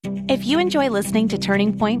If you enjoy listening to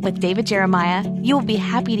Turning Point with David Jeremiah, you will be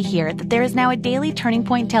happy to hear that there is now a daily Turning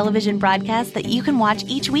Point television broadcast that you can watch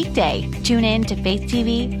each weekday. Tune in to Faith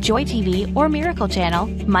TV, Joy TV, or Miracle Channel,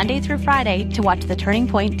 Monday through Friday, to watch the Turning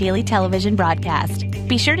Point daily television broadcast.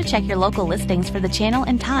 Be sure to check your local listings for the channel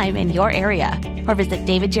and time in your area, or visit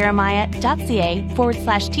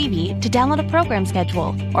davidjeremiah.ca/TV to download a program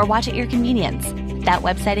schedule or watch at your convenience. That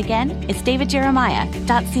website again is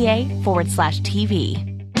davidjeremiah.ca/TV.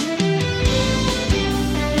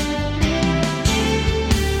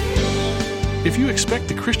 If you expect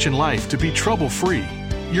the Christian life to be trouble-free,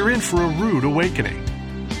 you're in for a rude awakening.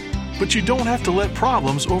 But you don't have to let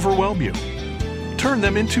problems overwhelm you. Turn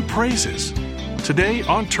them into praises. Today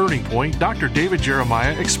on Turning Point, Dr. David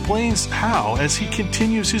Jeremiah explains how as he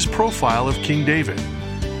continues his profile of King David,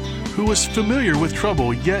 who was familiar with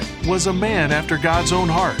trouble yet was a man after God's own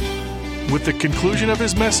heart. With the conclusion of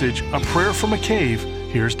his message, A Prayer from a Cave,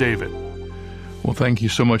 here's David. Well, thank you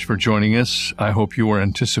so much for joining us. I hope you are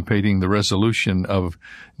anticipating the resolution of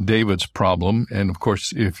David's problem. And of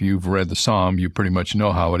course, if you've read the Psalm, you pretty much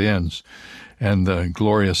know how it ends. And the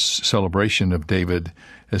glorious celebration of David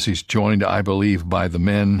as he's joined, I believe, by the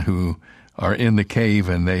men who are in the cave,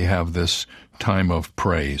 and they have this time of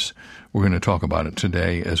praise. We're going to talk about it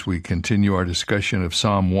today as we continue our discussion of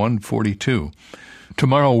Psalm 142.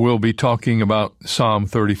 Tomorrow we'll be talking about Psalm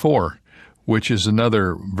 34. Which is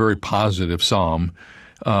another very positive psalm,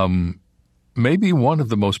 maybe one of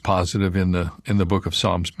the most positive in the book of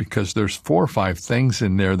Psalms, because there's 4 or 5 things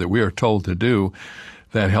in there that we are told to do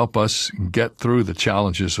that help us get through the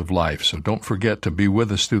challenges of life. So don't forget to be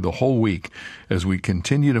with us through the whole week as we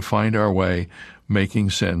continue to find our way making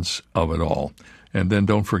sense of it all. And then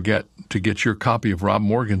don't forget to get your copy of Rob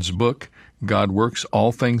Morgan's book, God Works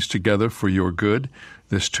All Things Together for Your Good.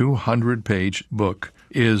 This 200-page book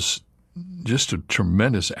is just a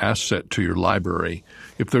tremendous asset to your library.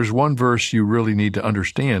 If there's one verse you really need to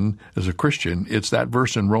understand as a Christian, it's that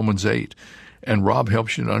verse in Romans 8. And Rob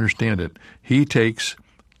helps you to understand it. He takes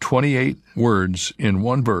 28 words in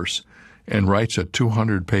one verse and writes a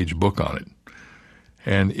 200-page book on it.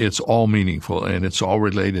 And it's all meaningful, and it's all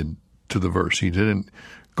related to the verse. He didn't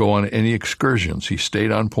go on any excursions. He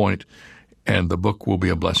stayed on point, and the book will be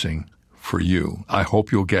a blessing for you. I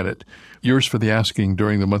hope you'll get it. Yours for the asking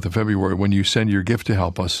during the month of February when you send your gift to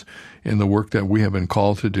help us in the work that we have been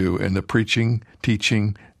called to do in the preaching,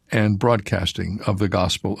 teaching, and broadcasting of the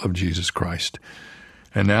gospel of Jesus Christ.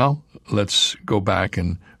 And now let's go back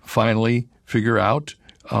and finally figure out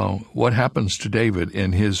what happens to David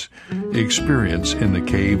in his experience in the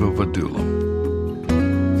cave of Adullam.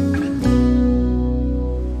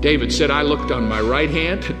 David said, I looked on my right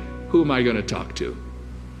hand. Who am I going to talk to?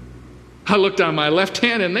 I looked on my left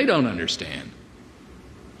hand and they don't understand.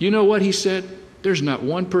 You know what he said? There's not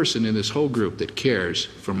one person in this whole group that cares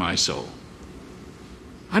for my soul.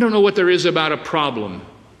 I don't know what there is about a problem,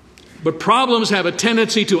 but problems have a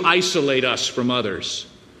tendency to isolate us from others.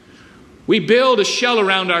 We build a shell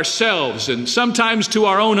around ourselves, and sometimes to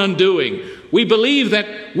our own undoing. We believe that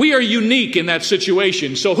we are unique in that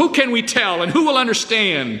situation, so who can we tell and who will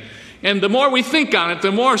understand? And the more we think on it,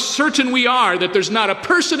 the more certain we are that there's not a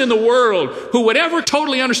person in the world who would ever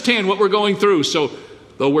totally understand what we're going through. So,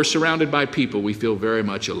 though we're surrounded by people, we feel very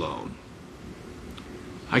much alone.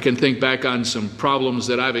 I can think back on some problems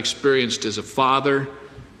that I've experienced as a father,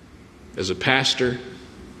 as a pastor,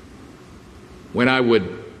 when I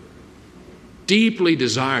would deeply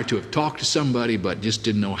desire to have talked to somebody but just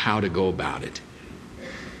didn't know how to go about it,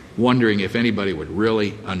 wondering if anybody would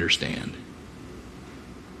really understand.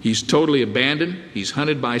 He's totally abandoned, he's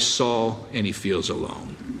hunted by Saul, and he feels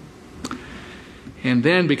alone. And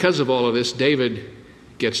then, because of all of this, David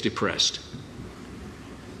gets depressed.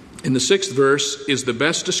 In the 6th verse is the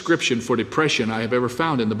best description for depression I have ever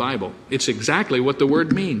found in the Bible. It's exactly what the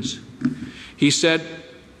word means. He said,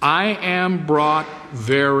 I am brought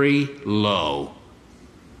very low.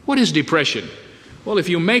 What is depression? Well, if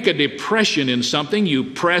you make a depression in something, you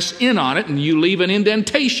press in on it and you leave an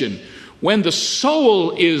indentation. When the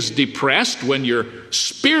soul is depressed, when your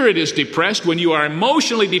spirit is depressed, when you are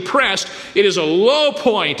emotionally depressed, it is a low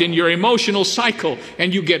point in your emotional cycle,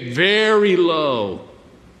 and you get very low.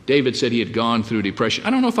 David said he had gone through depression.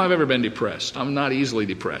 I don't know if I've ever been depressed. I'm not easily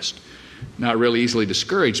depressed, not really easily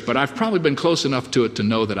discouraged, but I've probably been close enough to it to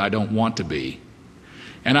know that I don't want to be.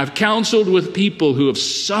 And I've counseled with people who have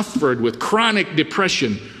suffered with chronic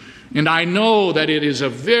depression, and I know that it is a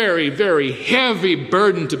very, very heavy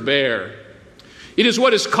burden to bear. It is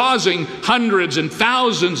what is causing hundreds and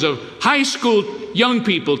thousands of high school young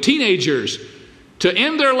people, teenagers, to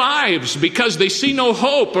end their lives because they see no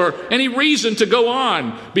hope or any reason to go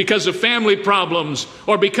on because of family problems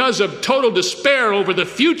or because of total despair over the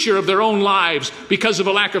future of their own lives, because of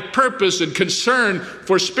a lack of purpose and concern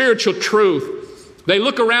for spiritual truth. They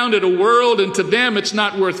look around at a world and to them it's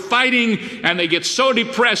not worth fighting, and they get so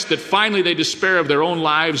depressed that finally they despair of their own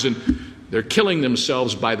lives and they're killing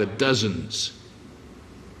themselves by the dozens.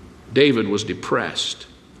 David was depressed.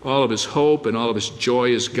 All of his hope and all of his joy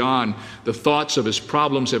is gone. The thoughts of his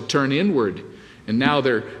problems have turned inward, and now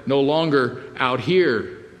they're no longer out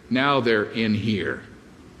here. Now they're in here.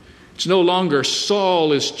 It's no longer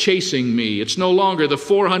Saul is chasing me. It's no longer the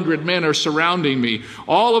 400 men are surrounding me.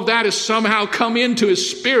 All of that has somehow come into his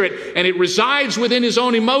spirit, and it resides within his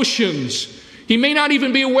own emotions. He may not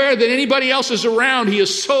even be aware that anybody else is around. He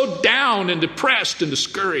is so down and depressed and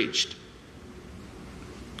discouraged.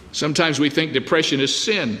 Sometimes we think depression is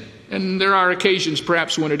sin, and there are occasions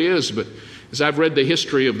perhaps when it is, but as I've read the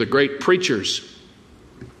history of the great preachers,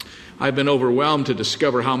 I've been overwhelmed to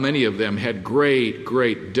discover how many of them had great,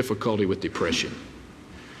 great difficulty with depression.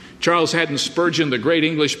 Charles Haddon Spurgeon, the great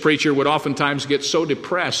English preacher, would oftentimes get so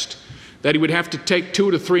depressed that he would have to take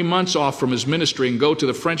 2 to 3 months off from his ministry and go to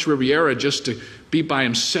the French Riviera just to be by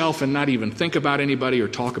himself and not even think about anybody or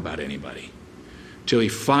talk about anybody, till he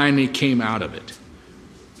finally came out of it.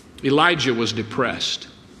 Elijah was depressed,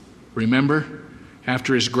 remember,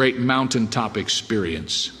 after his great mountaintop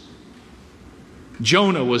experience.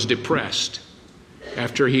 Jonah was depressed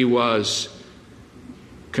after he was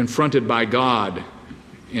confronted by God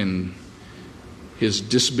in his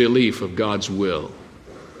disbelief of God's will.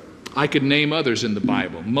 I could name others in the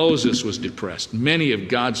Bible. Moses was depressed. Many of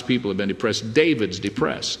God's people have been depressed. David's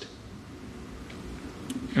depressed.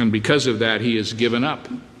 And because of that, he has given up.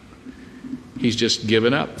 He's just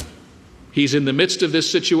given up. He's in the midst of this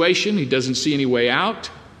situation. He doesn't see any way out.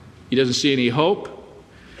 He doesn't see any hope.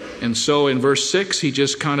 And so in verse 6, he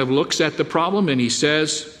just kind of looks at the problem and he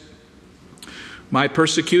says, my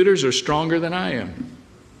persecutors are stronger than I am.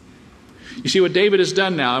 You see what David has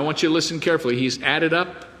done now? I want you to listen carefully. He's added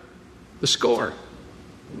up the score.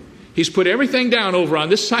 He's put everything down over on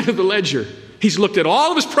this side of the ledger. He's looked at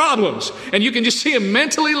all of his problems, and you can just see him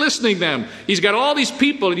mentally listing them. He's got all these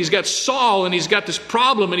people, and he's got Saul, and he's got this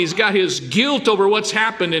problem, and he's got his guilt over what's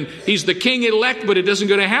happened, and he's the king elect, but it doesn't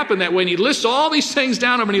going to happen that way. And he lists all these things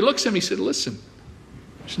down, and he looks at him, he said, listen,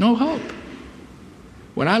 there's no hope.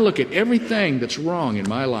 When I look at everything that's wrong in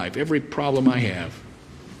my life, every problem I have,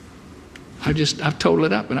 I've totaled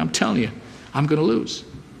it up, and I'm telling you, I'm going to lose.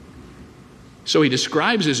 So he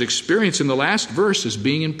describes his experience in the last verse as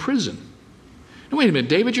being in prison. Now, wait a minute,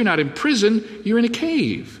 David, you're not in prison, you're in a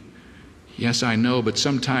cave. Yes, I know, but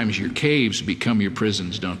sometimes your caves become your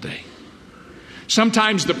prisons, don't they?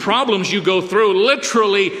 Sometimes the problems you go through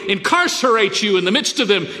literally incarcerate you in the midst of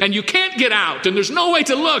them, and you can't get out, and there's no way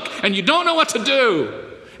to look, and you don't know what to do.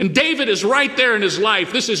 And David is right there in his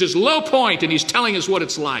life. This is his low point, and he's telling us what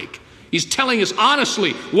it's like. He's telling us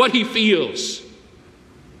honestly what he feels.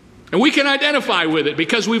 And we can identify with it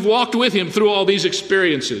because we've walked with him through all these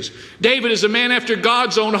experiences. David is a man after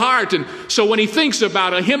God's own heart. And so when he thinks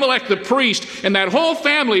about Ahimelech the priest and that whole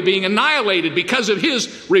family being annihilated because of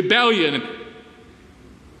his rebellion,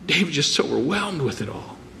 David's just so overwhelmed with it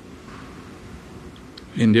all.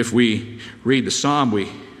 And if we read the psalm,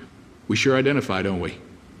 we sure identify, don't we?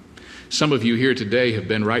 Some of you here today have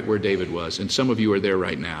been right where David was, and some of you are there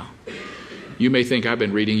right now. You may think I've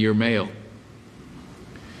been reading your mail.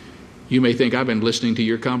 You may think I've been listening to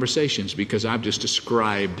your conversations because I've just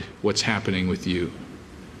described what's happening with you.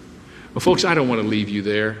 Well, folks, I don't want to leave you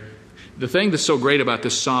there. The thing that's so great about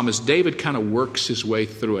this psalm is David kind of works his way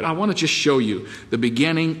through it. I want to just show you the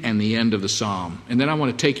beginning and the end of the psalm, and then I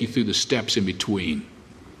want to take you through the steps in between.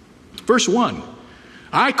 Verse 1,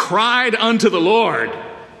 I cried unto the Lord.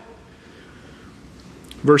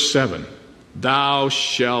 Verse 7, thou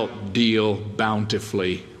shalt deal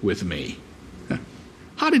bountifully with me.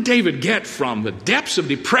 How did David get from the depths of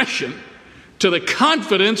depression to the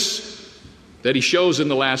confidence that he shows in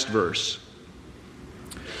the last verse?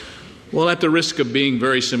 Well, at the risk of being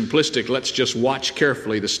very simplistic, let's just watch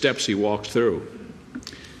carefully the steps he walked through.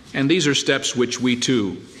 And these are steps which we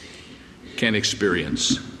too can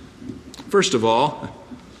experience. First of all,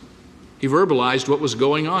 he verbalized what was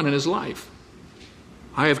going on in his life.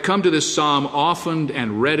 I have come to this psalm often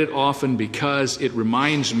and read it often because it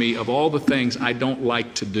reminds me of all the things I don't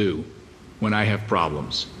like to do when I have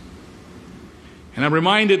problems. And I'm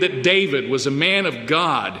reminded that David was a man of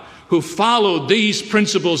God who followed these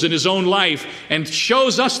principles in his own life and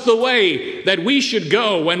shows us the way that we should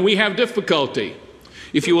go when we have difficulty.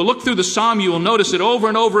 If you will look through the psalm, you will notice it over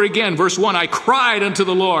and over again. Verse 1, I cried unto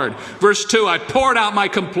the Lord. Verse 2, I poured out my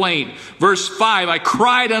complaint. Verse 5, I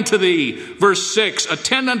cried unto thee. Verse 6,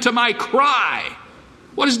 attend unto my cry.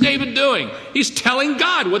 What is David doing? He's telling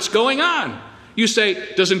God what's going on. You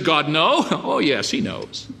say, doesn't God know? Oh, yes, he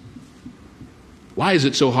knows. Why is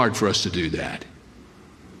it so hard for us to do that?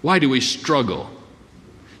 Why do we struggle?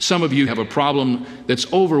 Some of you have a problem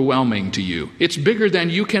that's overwhelming to you. It's bigger than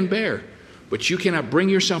you can bear. But you cannot bring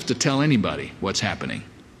yourself to tell anybody what's happening.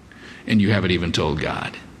 And you haven't even told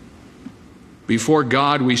God. Before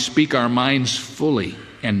God, we speak our minds fully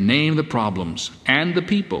and name the problems and the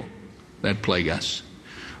people that plague us.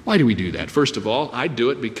 Why do we do that? First of all, I do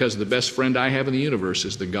it because the best friend I have in the universe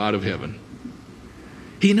is the God of heaven.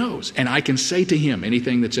 He knows, and I can say to him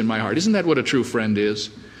anything that's in my heart. Isn't that what a true friend is?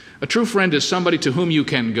 A true friend is somebody to whom you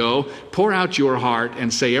can go, pour out your heart,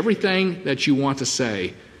 and say everything that you want to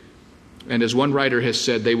say. And as one writer has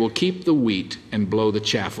said, they will keep the wheat and blow the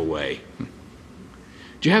chaff away.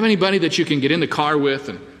 Do you have anybody that you can get in the car with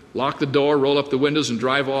and lock the door, roll up the windows, and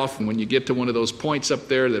drive off? And when you get to one of those points up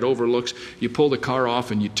there that overlooks, you pull the car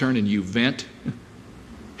off and you turn and you vent.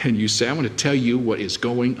 And you say, I want to tell you what is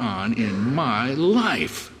going on in my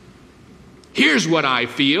life. Here's what I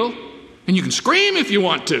feel. And you can scream if you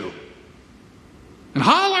want to. And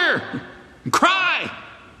holler. And cry.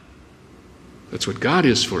 That's what God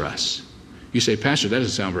is for us. You say, Pastor, that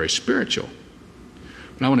doesn't sound very spiritual.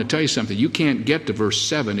 But I want to tell you something. You can't get to verse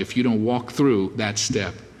 7 if you don't walk through that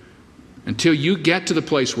step. Until you get to the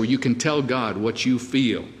place where you can tell God what you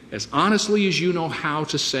feel, as honestly as you know how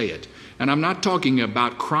to say it. And I'm not talking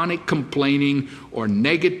about chronic complaining or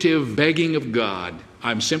negative begging of God.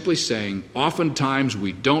 I'm simply saying, oftentimes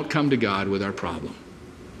we don't come to God with our problem.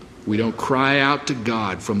 We don't cry out to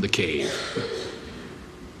God from the cave.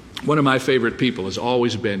 One of my favorite people has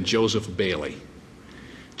always been Joseph Bailey.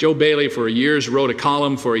 Joe Bailey, for years, wrote a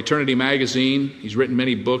column for Eternity Magazine. He's written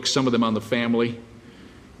many books, some of them on the family.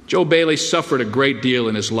 Joe Bailey suffered a great deal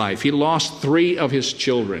in his life. He lost 3 of his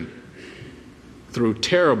children through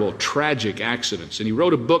terrible, tragic accidents. And he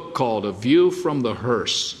wrote a book called A View from the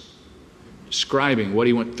Hearse, describing what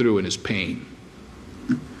he went through in his pain.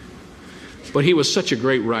 But he was such a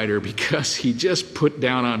great writer because he just put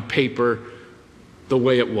down on paper the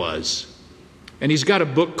way it was. And he's got a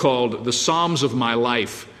book called The Psalms of My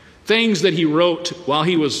Life, things that he wrote while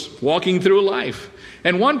he was walking through life.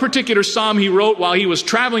 And one particular psalm he wrote while he was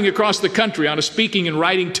traveling across the country on a speaking and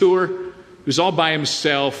writing tour. He was all by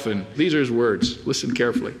himself, and these are his words. Listen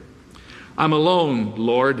carefully. I'm alone,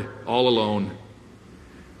 Lord, all alone.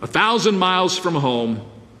 1,000 miles from home.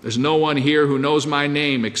 There's no one here who knows my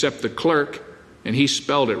name except the clerk, and he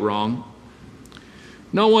spelled it wrong.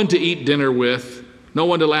 No one to eat dinner with. No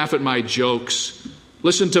one to laugh at my jokes,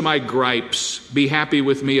 listen to my gripes, be happy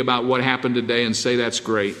with me about what happened today and say that's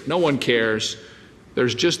great. No one cares.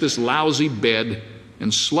 There's just this lousy bed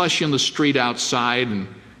and slush in the street outside and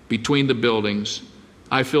between the buildings.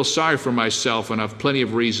 I feel sorry for myself and I've plenty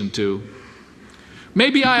of reason to.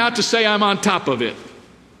 Maybe I ought to say I'm on top of it.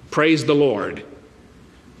 Praise the Lord.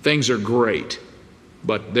 Things are great,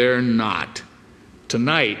 but they're not.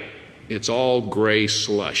 Tonight, it's all gray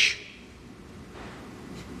slush.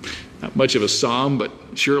 Not much of a psalm, but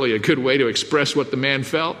surely a good way to express what the man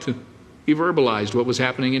felt. He verbalized what was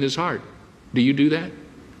happening in his heart. Do you do that?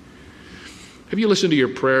 Have you listened to your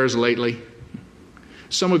prayers lately?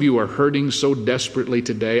 Some of you are hurting so desperately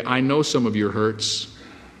today. I know some of your hurts.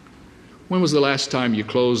 When was the last time you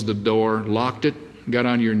closed the door, locked it, got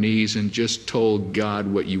on your knees, and just told God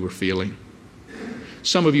what you were feeling?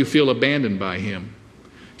 Some of you feel abandoned by Him.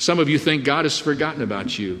 Some of you think God has forgotten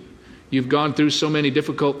about you. You've gone through so many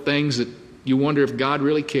difficult things that you wonder if God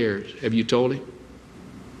really cares. Have you told Him?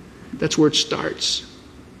 That's where it starts.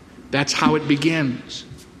 That's how it begins.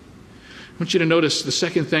 I want you to notice the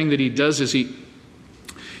second thing that he does is he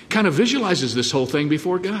kind of visualizes this whole thing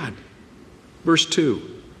before God. Verse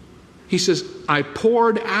 2. He says, I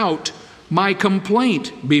poured out my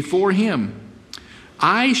complaint before Him.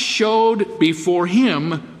 I showed before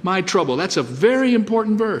Him my trouble. That's a very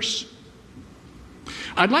important verse.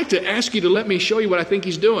 I'd like to ask you to let me show you what I think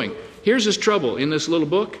he's doing. Here's his trouble in this little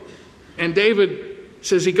book. And David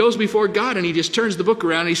says he goes before God and he just turns the book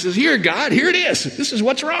around and he says, here, God, here it is. This is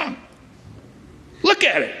what's wrong. Look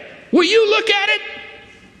at it. Will you look at it?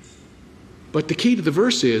 But the key to the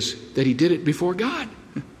verse is that he did it before God.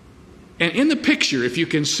 And in the picture, if you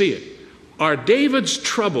can see it, are David's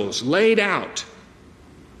troubles laid out.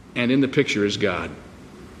 And in the picture is God.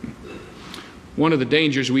 One of the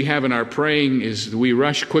dangers we have in our praying is we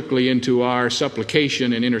rush quickly into our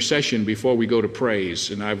supplication and intercession before we go to praise.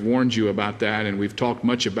 And I've warned you about that, and we've talked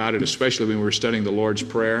much about it, especially when we were studying the Lord's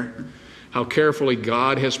Prayer. How carefully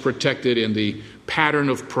God has protected in the pattern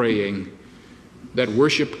of praying that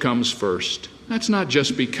worship comes first. That's not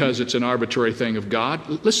just because it's an arbitrary thing of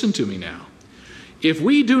God. Listen to me now. If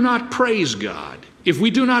we do not praise God, if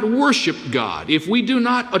we do not worship God, if we do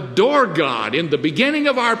not adore God in the beginning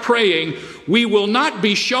of our praying, we will not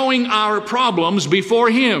be showing our problems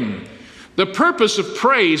before Him. The purpose of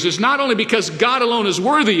praise is not only because God alone is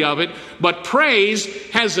worthy of it, but praise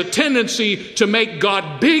has a tendency to make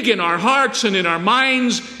God big in our hearts and in our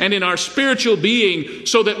minds and in our spiritual being,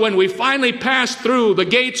 so that when we finally pass through the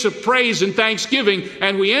gates of praise and thanksgiving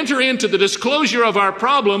and we enter into the disclosure of our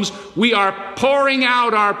problems, we are pouring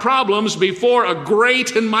out our problems before a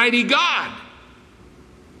great and mighty God.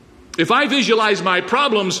 If I visualize my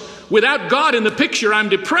problems without God in the picture, I'm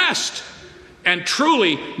depressed. And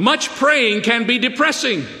truly, much praying can be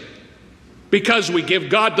depressing, because we give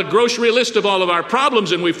God the grocery list of all of our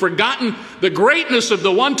problems and we've forgotten the greatness of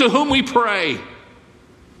the one to whom we pray.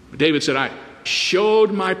 David said, I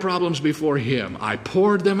showed my problems before Him. I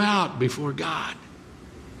poured them out before God.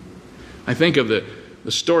 I think of the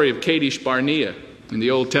story of Kadesh Barnea in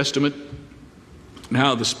the Old Testament, and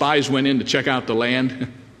how the spies went in to check out the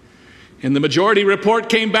land. And the majority report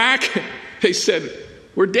came back. They said,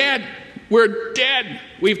 we're dead. We're dead.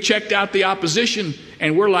 We've checked out the opposition,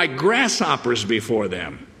 and we're like grasshoppers before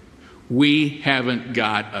them. We haven't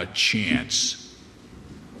got a chance.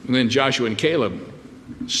 And then Joshua and Caleb,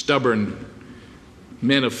 stubborn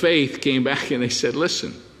men of faith, came back and they said,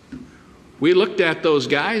 listen, we looked at those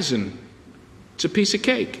guys and it's a piece of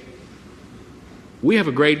cake. We have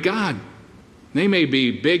a great God. They may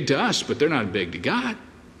be big to us, but they're not big to God.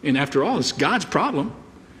 And after all, it's God's problem,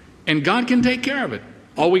 and God can take care of it.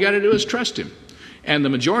 All we got to do is trust Him. And the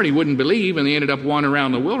majority wouldn't believe, and they ended up wandering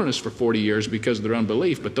around the wilderness for 40 years because of their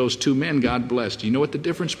unbelief. But those two men, God blessed. You know what the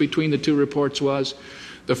difference between the two reports was?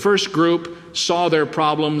 The first group saw their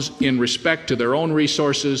problems in respect to their own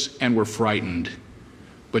resources and were frightened.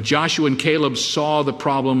 But Joshua and Caleb saw the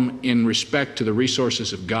problem in respect to the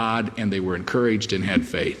resources of God, and they were encouraged and had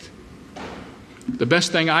faith. The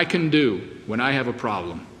best thing I can do when I have a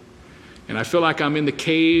problem, and I feel like I'm in the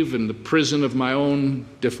cave and the prison of my own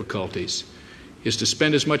difficulties, is to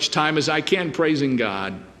spend as much time as I can praising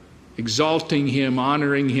God, exalting Him,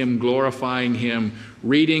 honoring Him, glorifying Him,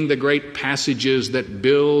 reading the great passages that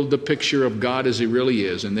build the picture of God as He really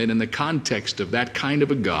is. And then in the context of that kind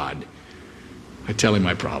of a God, I tell Him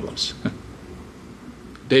my problems.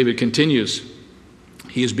 David continues.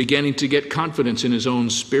 He is beginning to get confidence in his own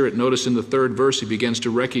spirit. Notice in the 3rd verse, he begins to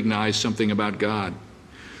recognize something about God.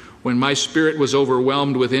 When my spirit was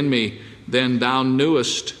overwhelmed within me, then thou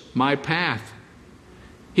knewest my path.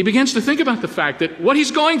 He begins to think about the fact that what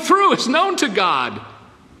he's going through is known to God.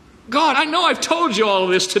 God, I know I've told you all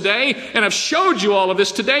of this today, and I've showed you all of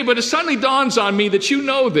this today, but it suddenly dawns on me that you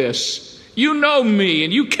know this. You know me,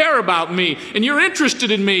 and you care about me, and you're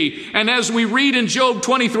interested in me. And as we read in Job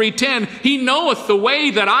 23:10, He knoweth the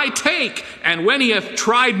way that I take, and when He hath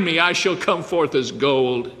tried me, I shall come forth as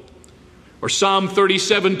gold. Or Psalm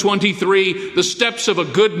 37:23, the steps of a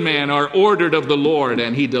good man are ordered of the Lord,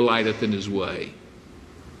 and He delighteth in His way.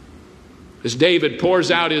 As David pours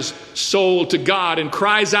out his soul to God and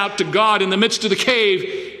cries out to God in the midst of the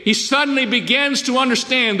cave, he suddenly begins to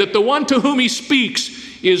understand that the one to whom he speaks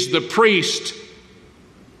is the priest.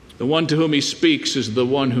 The one to whom he speaks is the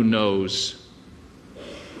one who knows,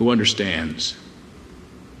 who understands.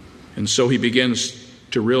 And so he begins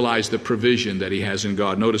to realize the provision that he has in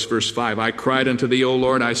God. Notice verse 5. I cried unto thee, O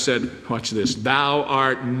Lord, I said, watch this, thou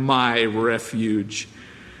art my refuge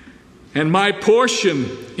and my portion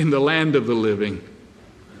in the land of the living.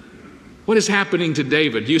 What is happening to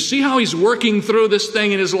David? Do you see how he's working through this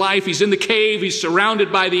thing in his life? He's in the cave, he's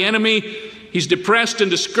surrounded by the enemy, he's depressed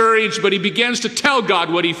and discouraged, but he begins to tell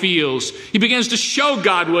God what he feels. He begins to show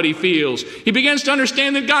God what he feels. He begins to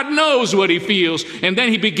understand that God knows what he feels. And then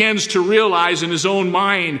he begins to realize in his own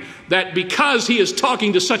mind that because he is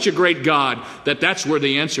talking to such a great God, that's where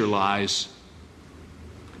the answer lies.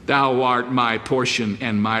 Thou art my portion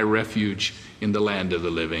and my refuge in the land of the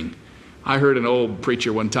living. I heard an old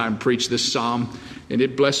preacher one time preach this psalm, and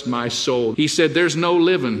it blessed my soul. He said, there's no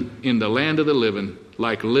living in the land of the living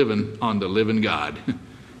like living on the living God.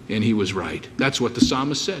 And he was right. That's what the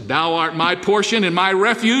psalmist said. Thou art my portion and my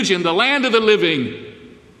refuge in the land of the living.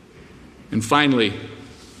 And finally,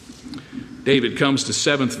 David comes to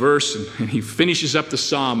 7th verse, and he finishes up the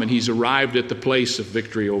psalm, and he's arrived at the place of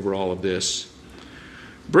victory over all of this.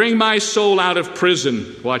 Bring my soul out of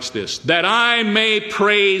prison, watch this, that I may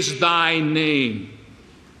praise thy name,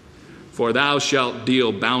 for thou shalt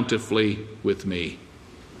deal bountifully with me.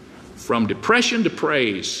 From depression to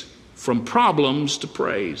praise, from problems to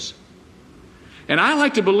praise. And I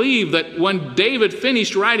like to believe that when David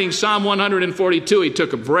finished writing Psalm 142, he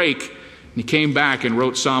took a break and he came back and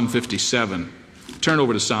wrote Psalm 57. Turn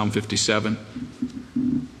over to Psalm 57.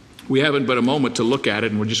 We haven't but a moment to look at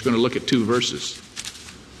it, and we're just going to look at 2 verses.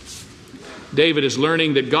 David is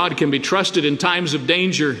learning that God can be trusted in times of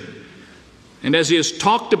danger. And as he has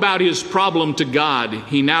talked about his problem to God,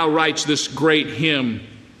 he now writes this great hymn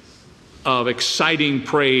of exciting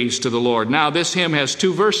praise to the Lord. Now, this hymn has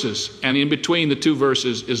 2 verses, and in between the 2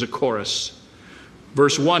 verses is a chorus.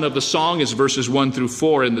 Verse 1 of the song is verses 1 through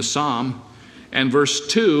 4 in the psalm, and verse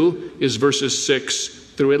 2 is verses 6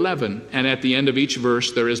 through 11. And at the end of each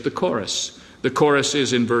verse, there is the chorus. The chorus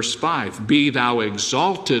is in verse 5. Be thou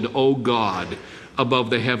exalted, O God,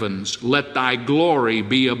 above the heavens. Let thy glory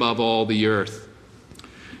be above all the earth.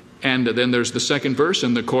 And then there's the second verse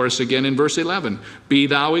and the chorus again in verse 11. Be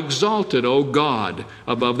thou exalted, O God,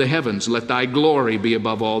 above the heavens. Let thy glory be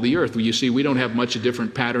above all the earth. Well, you see, we don't have much a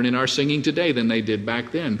different pattern in our singing today than they did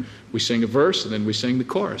back then. We sing a verse and then we sing the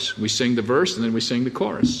chorus. We sing the verse and then we sing the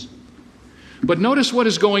chorus. But notice what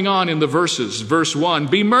is going on in the verses. Verse 1,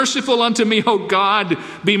 be merciful unto me, O God.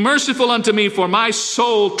 Be merciful unto me, for my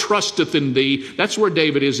soul trusteth in thee. That's where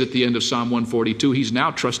David is at the end of Psalm 142. He's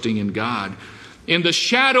now trusting in God. In the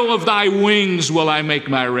shadow of thy wings will I make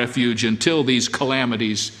my refuge until these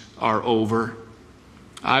calamities are over.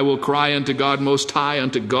 I will cry unto God most high,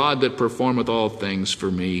 unto God that performeth all things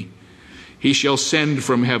for me. He shall send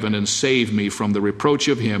from heaven and save me from the reproach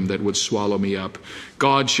of him that would swallow me up.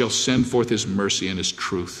 God shall send forth his mercy and his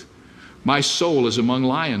truth. My soul is among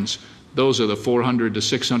lions. Those are the 400 to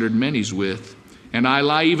 600 men he's with. And I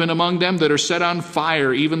lie even among them that are set on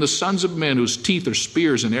fire, even the sons of men whose teeth are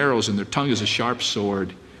spears and arrows, and their tongue is a sharp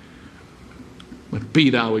sword. But be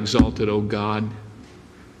thou exalted, O God.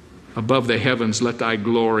 Above the heavens, let thy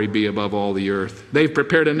glory be above all the earth. They've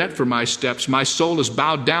prepared a net for my steps. My soul is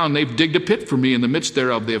bowed down. They've digged a pit for me. In the midst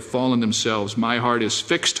thereof they have fallen themselves. My heart is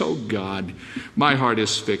fixed, O God. My heart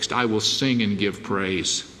is fixed. I will sing and give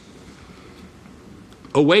praise.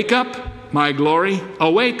 Awake up, my glory.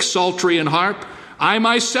 Awake, psaltery and harp. I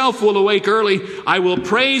myself will awake early. I will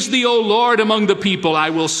praise thee, O Lord, among the people.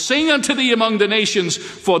 I will sing unto thee among the nations.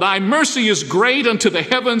 For thy mercy is great unto the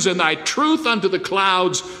heavens, and thy truth unto the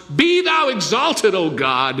clouds. Be thou exalted, O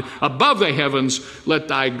God, above the heavens. Let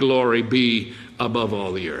thy glory be above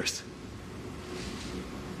all the earth.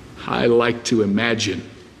 I like to imagine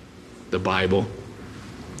the Bible.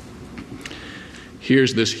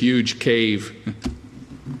 Here's this huge cave.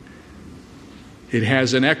 It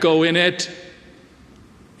has an echo in it.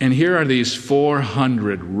 And here are these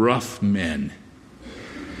 400 rough men.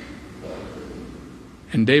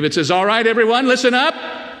 And David says, all right, everyone, listen up.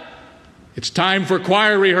 It's time for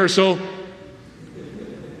choir rehearsal.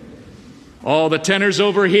 All the tenors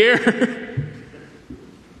over here.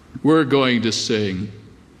 We're going to sing.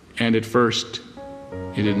 And at first,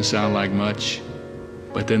 it didn't sound like much.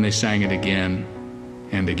 But then they sang it again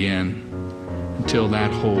and again, until that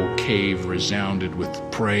whole cave resounded with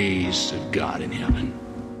praise of God in heaven.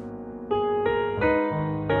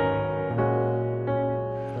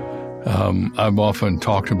 I've often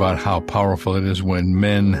talked about how powerful it is when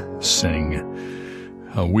men sing.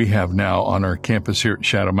 We have now on our campus here at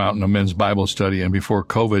Shadow Mountain a men's Bible study, and before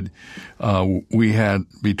COVID, we had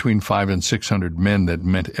between 500 and 600 men that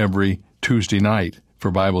met every Tuesday night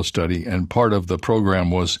for Bible study, and part of the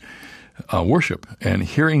program was worship. And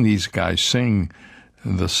hearing these guys sing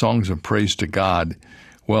the songs of praise to God,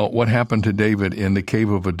 well, what happened to David in the cave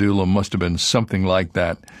of Adullam must have been something like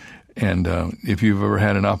that. And if you've ever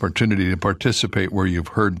had an opportunity to participate where you've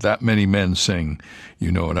heard that many men sing,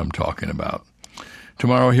 you know what I'm talking about.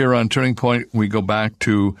 Tomorrow here on Turning Point, we go back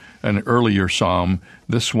to an earlier psalm.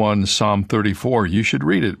 This one, Psalm 34. You should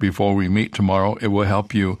read it before we meet tomorrow. It will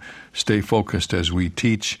help you stay focused as we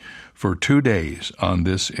teach for 2 days on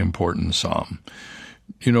this important psalm.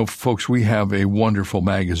 You know, folks, we have a wonderful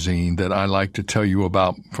magazine that I like to tell you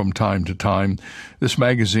about from time to time. This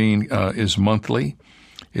magazine is monthly.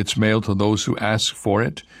 It's mailed to those who ask for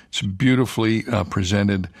it. It's beautifully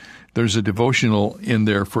presented. There's a devotional in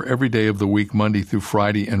there for every day of the week, Monday through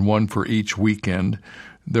Friday, and one for each weekend.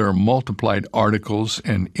 There are multiplied articles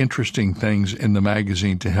and interesting things in the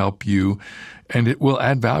magazine to help you, and it will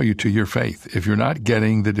add value to your faith. If you're not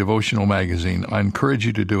getting the devotional magazine, I encourage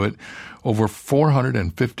you to do it. Over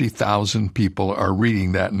 450,000 people are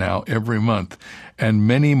reading that now every month, and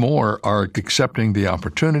many more are accepting the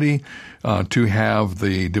opportunity to have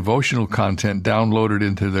the devotional content downloaded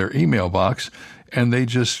into their email box, and they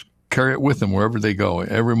just carry it with them wherever they go.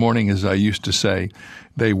 Every morning, as I used to say,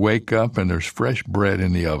 they wake up and there's fresh bread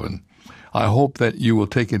in the oven. I hope that you will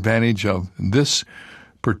take advantage of this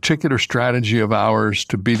particular strategy of ours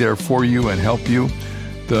to be there for you and help you.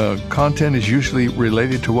 The content is usually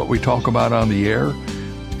related to what we talk about on the air.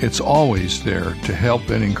 It's always there to help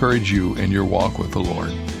and encourage you in your walk with the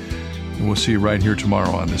Lord. And we'll see you right here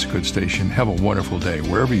tomorrow on this good station. Have a wonderful day.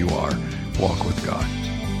 Wherever you are, walk with God.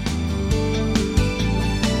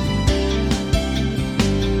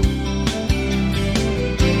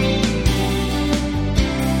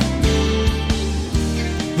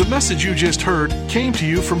 The message you just heard came to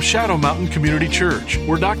you from Shadow Mountain Community Church,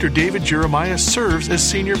 where Dr. David Jeremiah serves as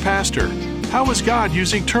senior pastor. How is God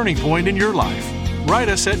using Turning Point in your life? Write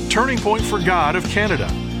us at Turning Point for God of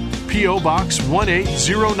Canada, P.O. Box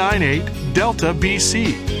 18098, Delta,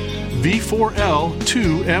 BC,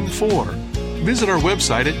 V4L2M4. Visit our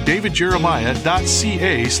website at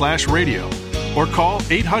davidjeremiah.ca/radio or call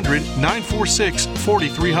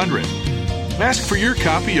 800-946-4300. Ask for your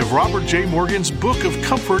copy of Robert J. Morgan's Book of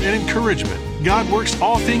Comfort and Encouragement. God works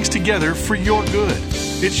all things together for your good.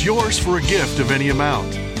 It's yours for a gift of any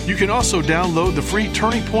amount. You can also download the free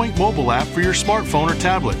Turning Point mobile app for your smartphone or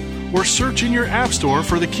tablet, or search in your app store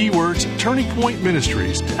for the keywords Turning Point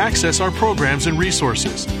Ministries to access our programs and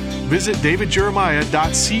resources. Visit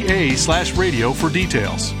davidjeremiah.ca/radio for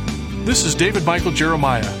details. This is David Michael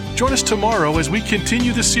Jeremiah. Join us tomorrow as we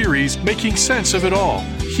continue the series Making Sense of It All,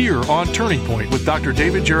 here on Turning Point with Dr.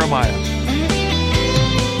 David Jeremiah.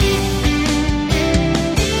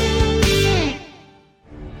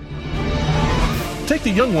 Take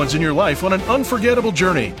the young ones in your life on an unforgettable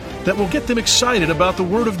journey that will get them excited about the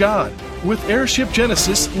Word of God with Airship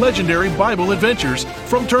Genesis Legendary Bible Adventures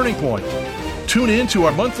from Turning Point. Tune in to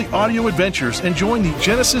our monthly audio adventures and join the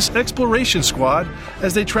Genesis Exploration Squad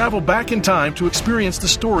as they travel back in time to experience the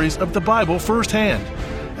stories of the Bible firsthand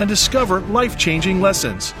and discover life-changing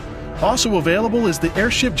lessons. Also available is the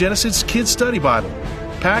Airship Genesis Kids Study Bible,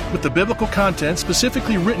 packed with the biblical content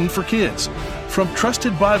specifically written for kids, from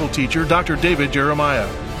trusted Bible teacher Dr. David Jeremiah.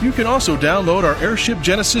 You can also download our Airship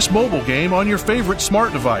Genesis mobile game on your favorite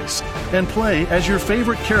smart device and play as your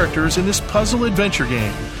favorite characters in this puzzle adventure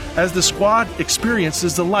game as the squad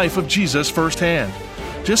experiences the life of Jesus firsthand.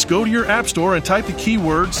 Just go to your app store and type the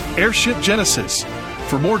keywords Airship Genesis.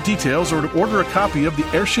 For more details or to order a copy of the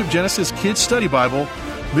Airship Genesis Kids Study Bible,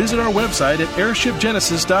 visit our website at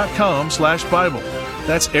airshipgenesis.com/Bible.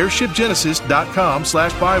 That's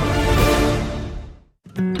airshipgenesis.com/Bible.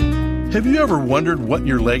 Have you ever wondered what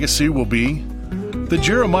your legacy will be? The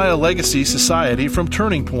Jeremiah Legacy Society from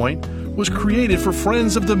Turning Point was created for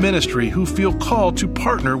friends of the ministry who feel called to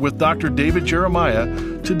partner with Dr. David Jeremiah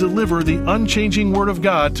to deliver the unchanging Word of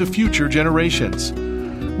God to future generations.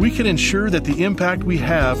 We can ensure that the impact we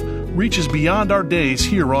have reaches beyond our days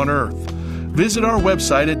here on earth. Visit our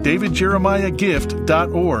website at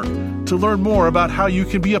davidjeremiahgift.org to learn more about how you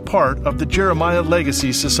can be a part of the Jeremiah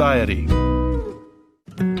Legacy Society.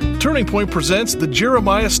 Turning Point presents the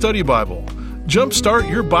Jeremiah Study Bible. Jumpstart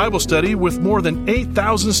your Bible study with more than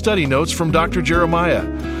 8,000 study notes from Dr. Jeremiah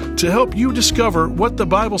to help you discover what the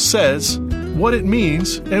Bible says, what it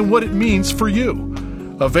means, and what it means for you.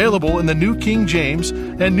 Available in the New King James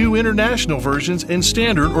and New International versions in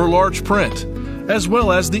standard or large print, as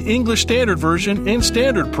well as the English Standard Version in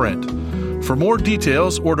standard print. For more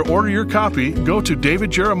details or to order your copy, go to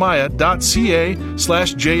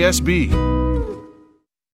davidjeremiah.ca/JSB.